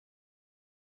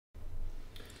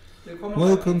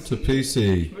Welcome to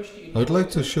PCE. I would like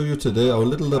to show you today our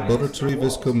little laboratory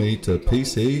viscometer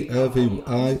PCE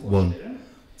RVI1.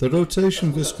 The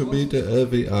rotation viscometer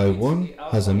RVI1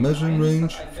 has a measuring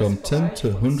range from 10 to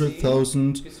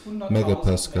 100,000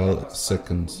 megapascal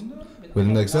seconds, with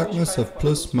an exactness of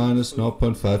plus minus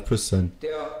 0.5%.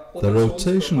 The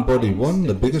rotation body 1,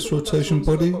 the biggest rotation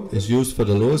body, is used for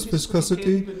the lowest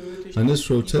viscosity, and this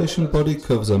rotation body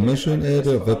covers a measuring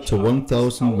area of up to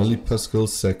 1000 millipascal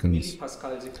seconds.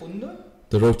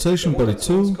 The rotation body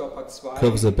 2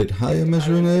 covers a bit higher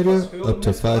measuring area, up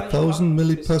to 5000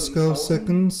 millipascal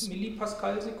seconds.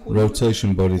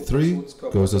 Rotation body 3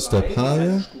 goes a step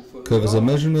higher, covers a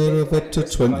measuring area of up to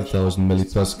 20,000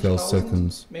 millipascal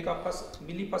seconds.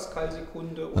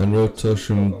 And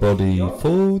rotation body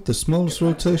 4, the smallest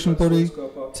rotation body,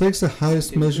 takes the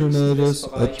highest measuring areas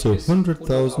up to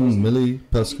 100,000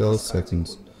 millipascal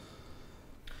seconds.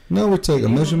 Now we take a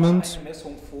measurement.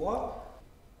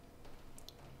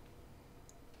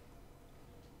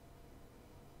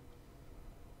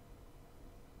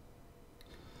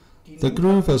 The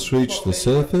groove has reached the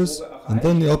surface, and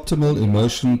then the optimal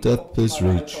immersion depth is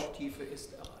reached.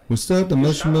 We start the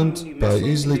measurement by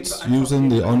easily using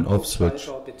the on-off switch,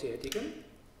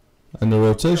 and the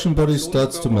rotation body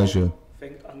starts to measure.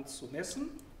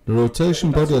 The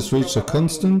rotation body has reached a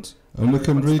constant, and we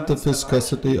can read the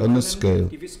viscosity on the scale.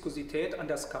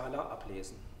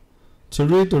 To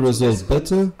read the result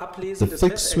better, the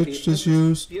fixed switch is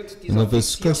used, and the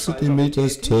viscosity meter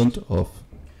is turned off.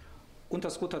 And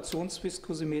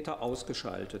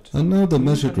now the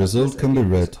measured result can be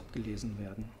read.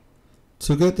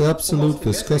 To get the absolute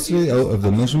viscosity out of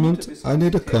the measurement, I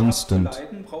need a constant.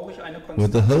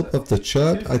 With the help of the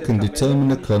chart, I can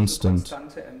determine a constant.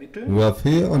 We have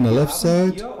here on the left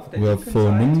side, we have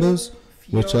 4 numbers,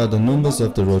 which are the numbers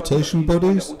of the rotation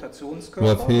bodies. We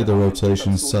have here the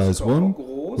rotation size 1,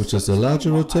 which is the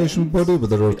larger rotation body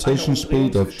with a rotation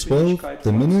speed of 12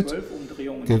 the minute,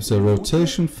 gives a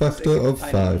rotation factor of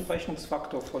 5.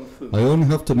 I only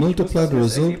have to multiply the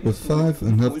result with 5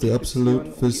 and have the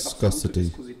absolute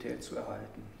viscosity.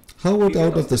 How would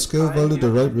out of the scale value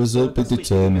the right result be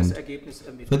determined?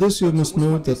 For this you must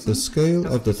know that the scale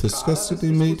of the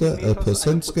viscosity meter a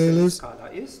percent scale is.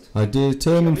 I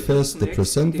determine first the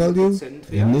percent value,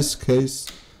 in this case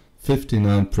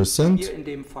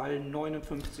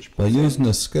 59%. By using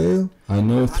a scale, I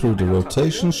know through the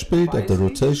rotation speed of the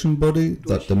rotation body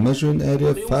that the measuring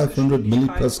area 500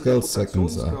 millipascal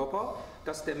seconds are.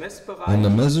 And the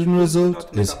measuring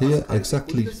result is here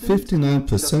exactly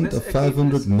 59% of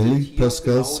 500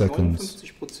 millipascal seconds.